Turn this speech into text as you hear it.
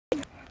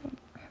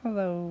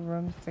Hello,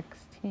 room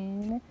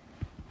 16.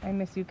 I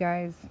miss you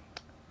guys.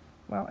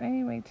 Well,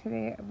 anyway,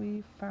 today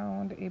we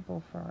found a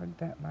bullfrog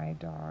that my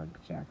dog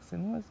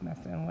Jackson was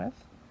messing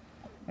with.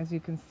 As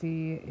you can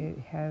see, it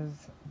has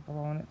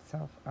blown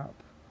itself up.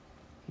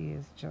 He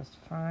is just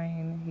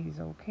fine. He's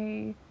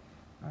okay.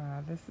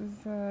 This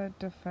is a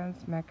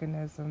defense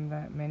mechanism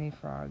that many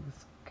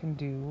frogs can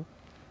do.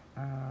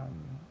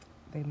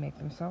 They make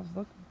themselves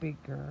look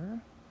bigger.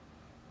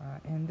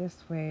 In this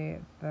way,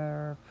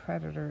 their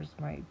predators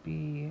might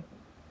be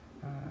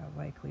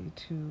likely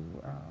to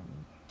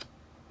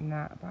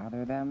not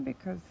bother them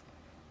because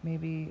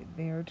maybe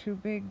they're too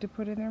big to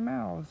put in their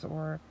mouths,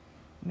 or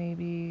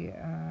maybe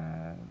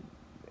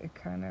it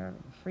kind of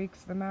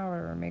freaks them out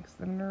or makes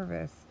them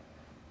nervous.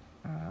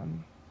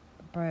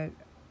 But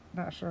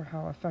not sure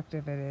how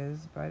effective it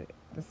is, but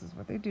this is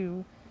what they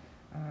do.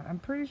 I'm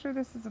pretty sure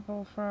this is a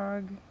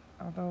bullfrog,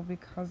 although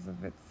because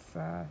of its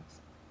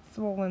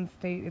swollen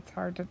state, it's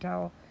hard to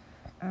tell.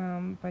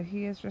 But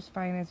he is just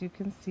fine, as you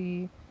can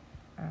see.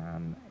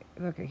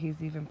 Look, he's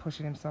even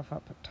pushing himself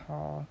up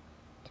tall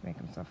to make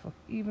himself look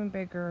even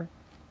bigger.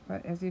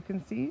 But as you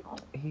can see,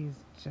 he's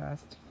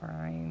just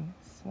fine,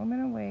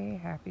 swimming away,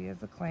 happy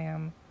as a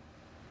clam.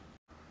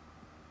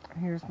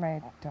 Here's my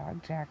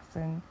dog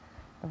Jackson,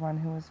 the one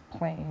who was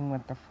playing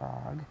with the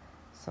frog.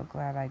 So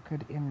glad I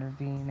could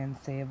intervene and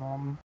save him.